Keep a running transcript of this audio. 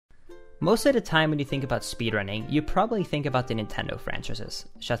Most of the time when you think about speedrunning, you probably think about the Nintendo franchises,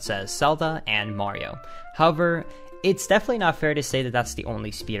 such as Zelda and Mario. However, it's definitely not fair to say that that's the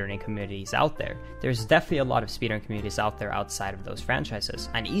only speedrunning communities out there. There's definitely a lot of speedrunning communities out there outside of those franchises.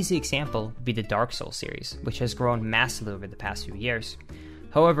 An easy example would be the Dark Souls series, which has grown massively over the past few years.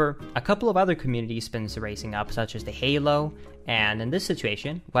 However, a couple of other communities have been raising up, such as the Halo, and in this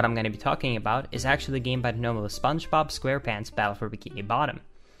situation, what I'm going to be talking about is actually a game by the name of Spongebob Squarepants Battle for Bikini Bottom.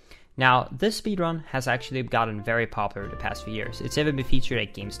 Now, this speedrun has actually gotten very popular the past few years. It's even been featured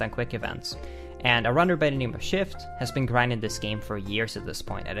at GameStop Quick events. And a runner by the name of Shift has been grinding this game for years at this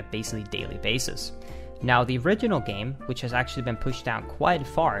point at a basically daily basis. Now, the original game, which has actually been pushed down quite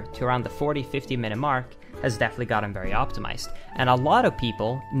far to around the 40-50 minute mark, has definitely gotten very optimized. And a lot of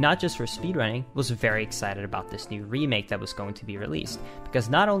people, not just for speedrunning, was very excited about this new remake that was going to be released. Because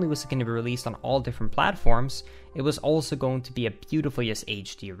not only was it going to be released on all different platforms, it was also going to be a beautiful yes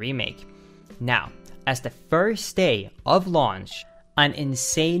HD remake. Now, as the first day of launch, an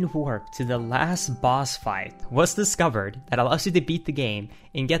insane warp to the last boss fight was discovered that allows you to beat the game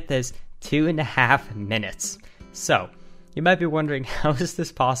in, get this, 2.5 minutes. So, you might be wondering, how is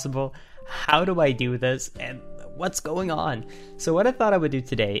this possible? How do I do this? And what's going on? So what I thought I would do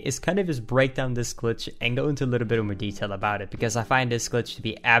today is kind of just break down this glitch and go into a little bit more detail about it, because I find this glitch to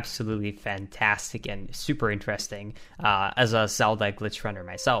be absolutely fantastic and super interesting as a Zelda glitch runner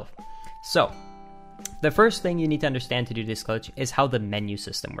myself. So, the first thing you need to understand to do this glitch is how the menu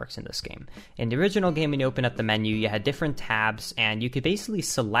system works in this game. In the original game, when you open up the menu, you had different tabs, and you could basically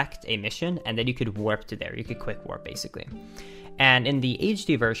select a mission, and then you could warp to there. You could quick warp, basically. And in the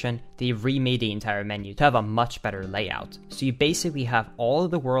HD version, they remade the entire menu to have a much better layout. So you basically have all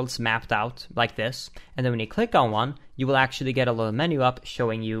of the worlds mapped out like this, and then when you click on one, you will actually get a little menu up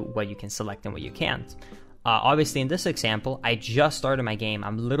showing you what you can select and what you can't. Obviously, in this example, I just started my game.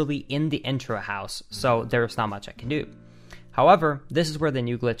 I'm literally in the intro house, so there's not much I can do. However, this is where the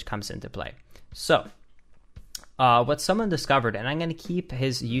new glitch comes into play. So, what someone discovered, and I'm going to keep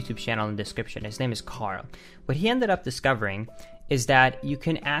his YouTube channel in the description, his name is Carl. What he ended up discovering is that you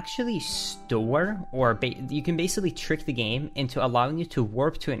can actually store, or you can basically trick the game into allowing you to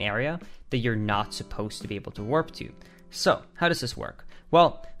warp to an area that you're not supposed to be able to warp to. So, how does this work?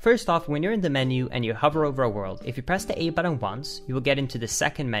 Well, first off, when you're in the menu and you hover over a world, if you press the A button once, you will get into the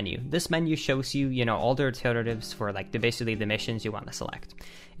second menu. This menu shows you, all the alternatives for basically the missions you want to select.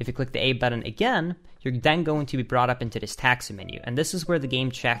 If you click the A button again, you're then going to be brought up into this taxi menu, and this is where the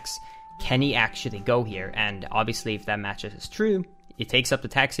game checks, can he actually go here? And obviously, if that matches is true, it takes up the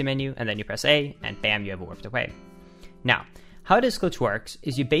taxi menu, and then you press A, and bam, you have warped away. Now, how this glitch works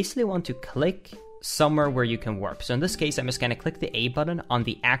is you basically want to click somewhere where you can warp. So in this case, I'm just going to click the A button on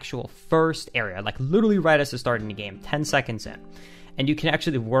the actual first area, like literally right as the start in the game, 10 seconds in. And you can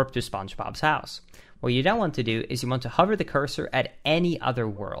actually warp to SpongeBob's house. What you then want to do is you want to hover the cursor at any other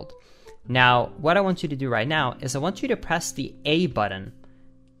world. Now, what I want you to do right now is I want you to press the A button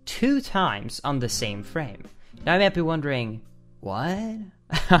 2 times on the same frame. Now, I might be wondering, what?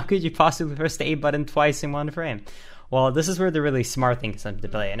 How could you possibly press the A button twice in one frame? Well, this is where the really smart thing comes into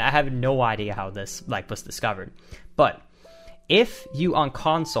play, and I have no idea how this was discovered. But if you on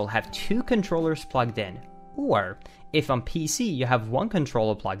console have 2 controllers plugged in, or if on PC you have 1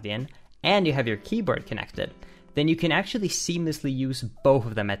 controller plugged in and you have your keyboard connected, then you can actually seamlessly use both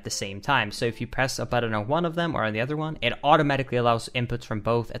of them at the same time. So if you press a button on one of them or on the other one, it automatically allows inputs from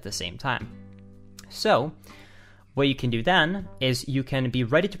both at the same time. So what you can do then is you can be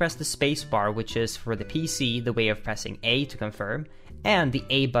ready to press the space bar, which is for the PC the way of pressing A to confirm, and the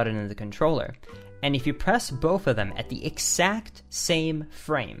A button in the controller. And if you press both of them at the exact same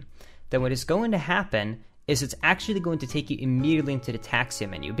frame, then what is going to happen is it's actually going to take you immediately into the taxi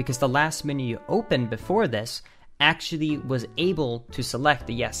menu, because the last menu you opened before this actually was able to select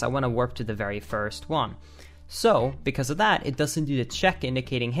the yes, I want to warp to the very first one. So because of that, it doesn't do the check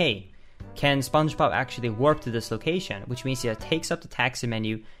indicating, hey, can SpongeBob actually warp to this location? Which means it takes up the taxi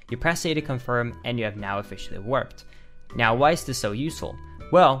menu, you press A to confirm, and you have now officially warped. Now, why is this so useful?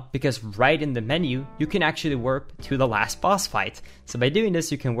 Well, because right in the menu, you can actually warp to the last boss fight. So by doing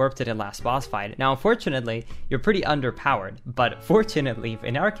this, you can warp to the last boss fight. Now, unfortunately, you're pretty underpowered, but fortunately,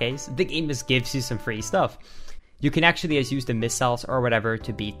 in our case, the game just gives you some free stuff. you can actually just use the missiles or whatever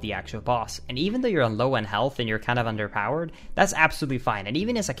to beat the actual boss. And even though you're on low on health and you're kind of underpowered, that's absolutely fine. And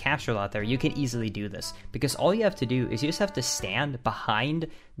even as a casual out there, you can easily do this, because all you have to do is you just have to stand behind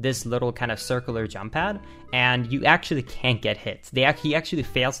this little kind of circular jump pad, and you actually can't get hit. He actually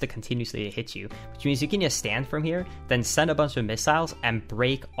fails to continuously hit you, which means you can just stand from here, then send a bunch of missiles and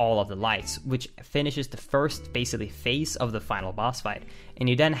break all of the lights, which finishes the first basically phase of the final boss fight. And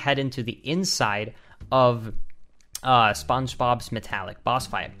you then head into the inside of SpongeBob's metallic boss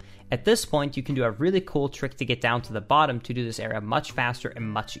fight. At this point, you can do a really cool trick to get down to the bottom to do this area much faster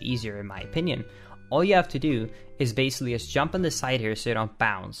and much easier, in my opinion. All you have to do is basically just jump on the side here so you don't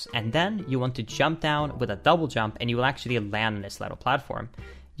bounce, and then you want to jump down with a double jump, and you will actually land on this little platform.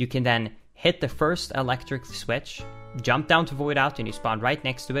 You can then hit the first electric switch, jump down to void out, and you spawn right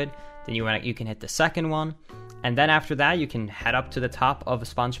next to it. Then you can hit the second one, and then after that you can head up to the top of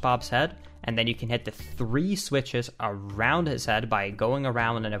SpongeBob's head, and then you can hit the 3 switches around his head by going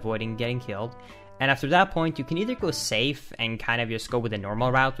around and avoiding getting killed. And after that point, you can either go safe and kind of just go with the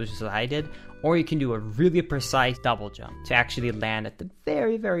normal route, which is what I did, or you can do a really precise double jump to actually land at the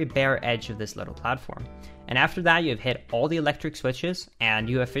very, very bare edge of this little platform. And after that, you have hit all the electric switches, and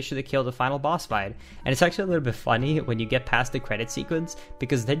you officially killed the final boss fight. And it's actually a little bit funny when you get past the credit sequence,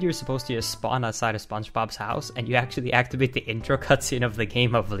 because then you're supposed to just spawn outside of SpongeBob's house, and you actually activate the intro cutscene of the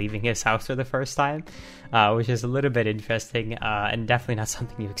game of leaving his house for the first time, which is a little bit interesting, and definitely not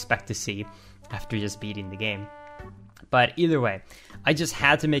something you expect to see after just beating the game. But either way, I just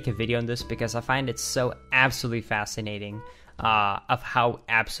had to make a video on this because I find it so absolutely fascinating of how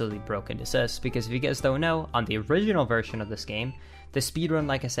absolutely broken this is. Because if you guys don't know, on the original version of this game, the speedrun,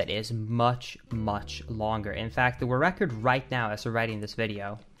 like I said, is much, much longer. In fact, the record right now, as we're writing this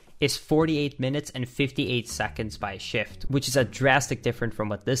video, is 48 minutes and 58 seconds by shift, which is a drastic difference from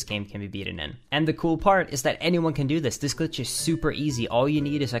what this game can be beaten in. And the cool part is that anyone can do this. This glitch is super easy. All you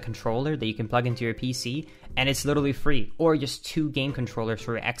need is a controller that you can plug into your PC, and it's literally free. Or just 2 game controllers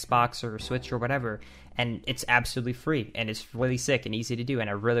for your Xbox or Switch or whatever, and it's absolutely free, and it's really sick and easy to do,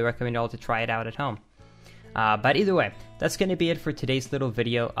 and I really recommend you all to try it out at home. But either way, that's going to be it for today's little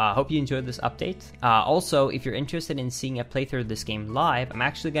video. Hope you enjoyed this update. Also, if you're interested in seeing a playthrough of this game live, I'm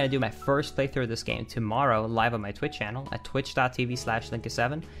actually going to do my first playthrough of this game tomorrow live on my Twitch channel at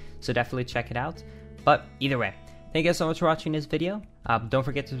twitch.tv/Linkus7, so definitely check it out. But either way, thank you guys so much for watching this video. Don't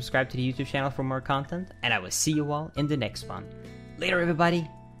forget to subscribe to the YouTube channel for more content, and I will see you all in the next one. Later, everybody.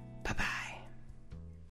 Bye-bye.